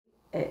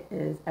It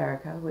is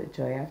Erica with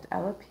Joy After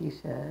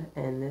Alopecia,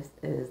 and this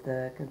is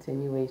the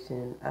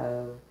continuation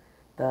of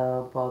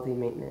the Baldie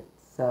maintenance.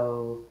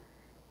 So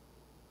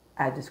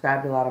I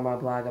described a lot on my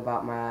blog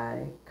about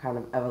my kind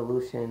of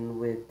evolution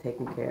with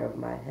taking care of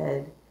my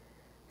head.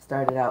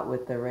 Started out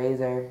with the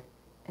razor,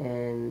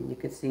 and you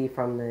could see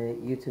from the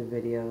YouTube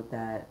video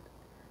that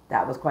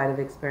that was quite an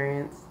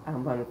experience,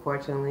 but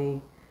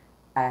unfortunately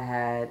I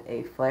had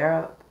a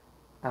flare-up.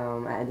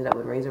 I ended up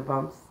with razor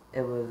bumps.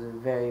 It was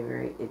very,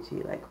 very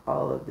itchy, like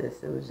all of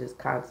this. It was just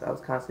constant. I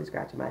was constantly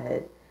scratching my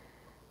head,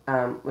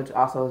 which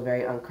also was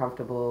very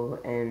uncomfortable.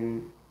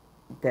 And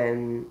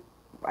then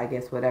I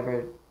guess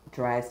whatever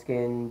dry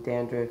skin,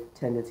 dandruff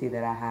tendency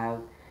that I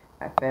have,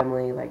 my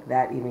family, like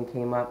that even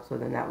came up. So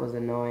then that was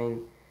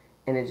annoying,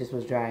 and it just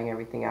was drying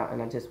everything out,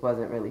 and I just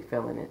wasn't really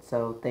feeling it.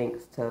 So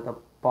thanks to the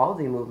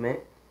Baldie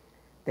movement,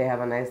 they have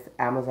a nice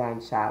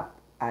Amazon shop.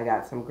 I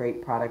got some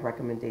great product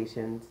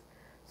recommendations.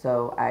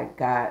 So I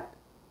got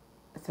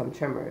some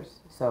trimmers.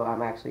 So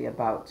I'm actually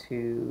about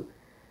to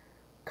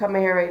cut my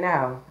hair right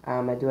now.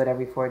 I do it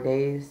every 4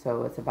 days,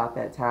 so it's about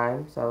that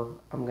time. So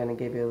I'm going to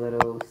give you a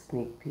little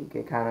sneak peek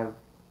at kind of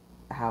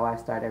how I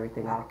start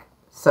everything off.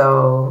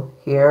 So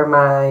here are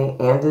my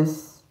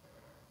Andis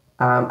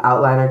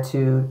Outliner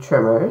II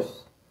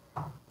Trimmers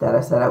that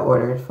I said I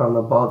ordered from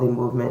the Baldie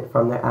movement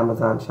from their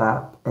Amazon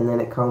shop. And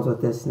then it comes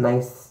with this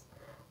nice,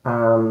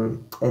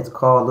 it's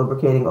called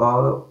lubricating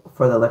oil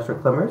for the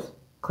electric clippers.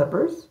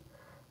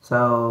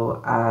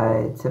 So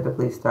I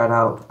typically start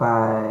out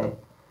by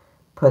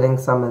putting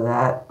some of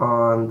that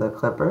on the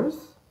clippers.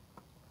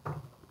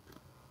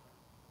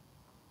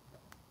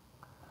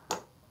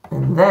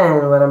 And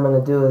then what I'm going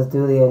to do is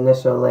do the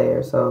initial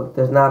layer. So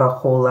there's not a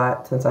whole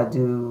lot since I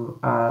do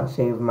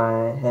shave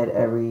my head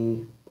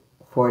every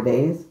 4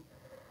 days.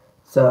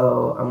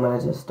 So I'm going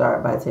to just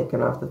start by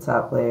taking off the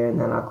top layer, and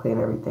then I'll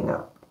clean everything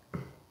up.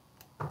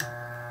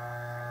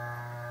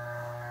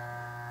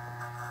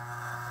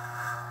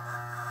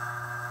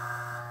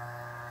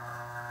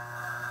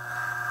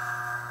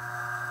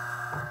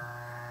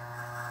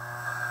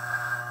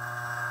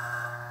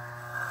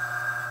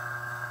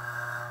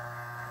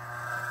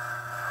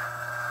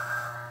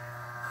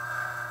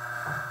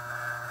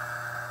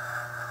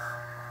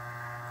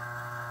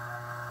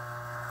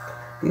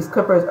 These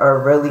clippers are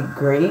really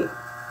great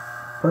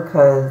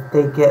because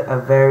they get a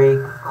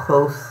very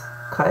close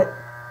cut,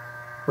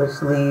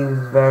 which leaves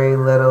very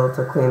little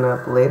to clean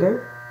up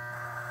later.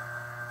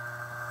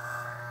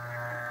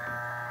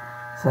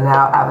 So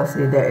now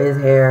obviously there is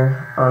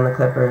hair on the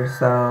clippers,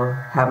 so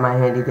have my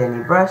handy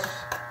dandy brush.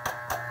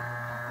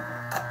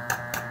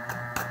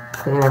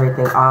 Clean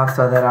everything off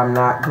so that I'm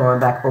not going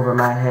back over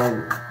my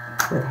head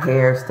with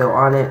hair still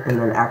on it and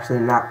then actually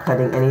not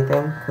cutting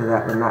anything, because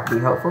that would not be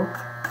helpful.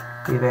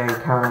 Be very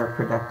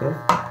counterproductive.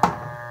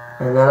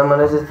 And then I'm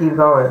going to just keep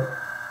going.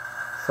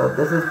 So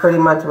this is pretty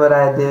much what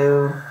I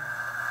do.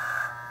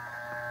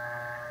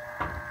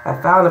 I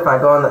found if I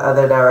go in the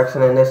other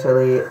direction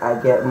initially,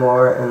 I get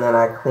more and then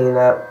I clean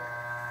up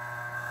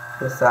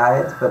the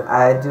sides. But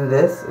I do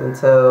this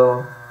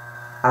until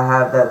I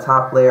have that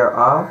top layer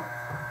off.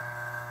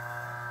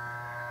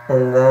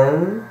 And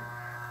then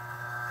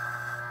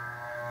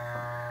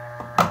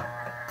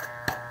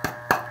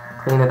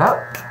clean it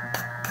up.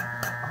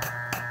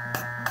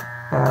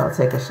 I'll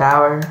take a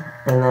shower,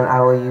 and then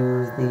I will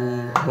use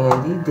the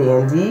handy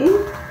dandy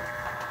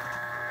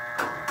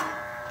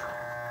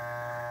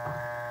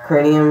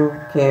Cranium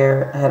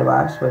Care head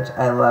wash, which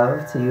I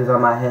love to use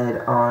on my head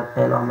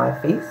and on my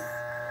face.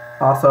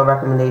 Also a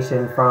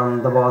recommendation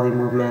from the Baldie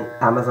Movement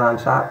Amazon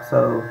shop.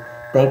 So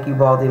thank you,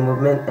 Baldie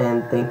Movement,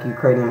 and thank you,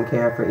 Cranium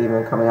Care, for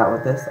even coming out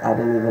with this. I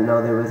didn't even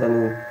know there was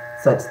any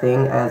such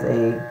thing as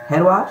a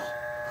head wash.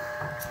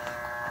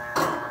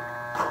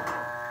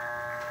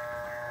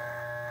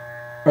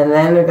 And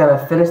then we're going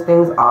to finish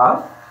things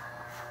off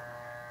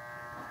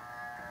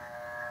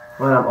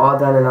when I'm all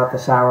done and out the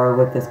shower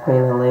with this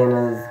Queen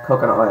Helene's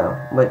coconut oil,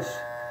 which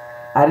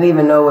I didn't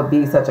even know would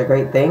be such a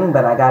great thing,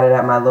 but I got it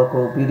at my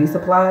local beauty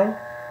supply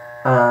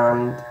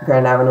on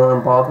Grand Avenue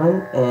in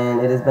Baldwin,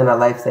 and it has been a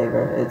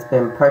lifesaver. It's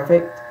been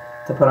perfect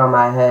to put on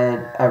my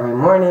head every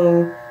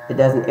morning. It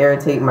doesn't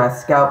irritate my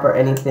scalp or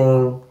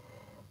anything,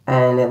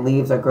 and it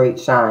leaves a great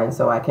shine,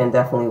 so I can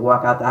definitely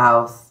walk out the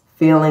house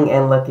feeling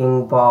and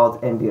looking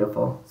bald and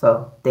beautiful.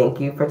 So thank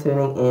you for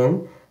tuning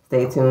in.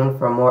 Stay tuned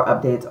for more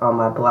updates on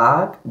my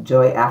blog,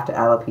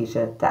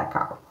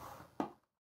 joyafteralopecia.com.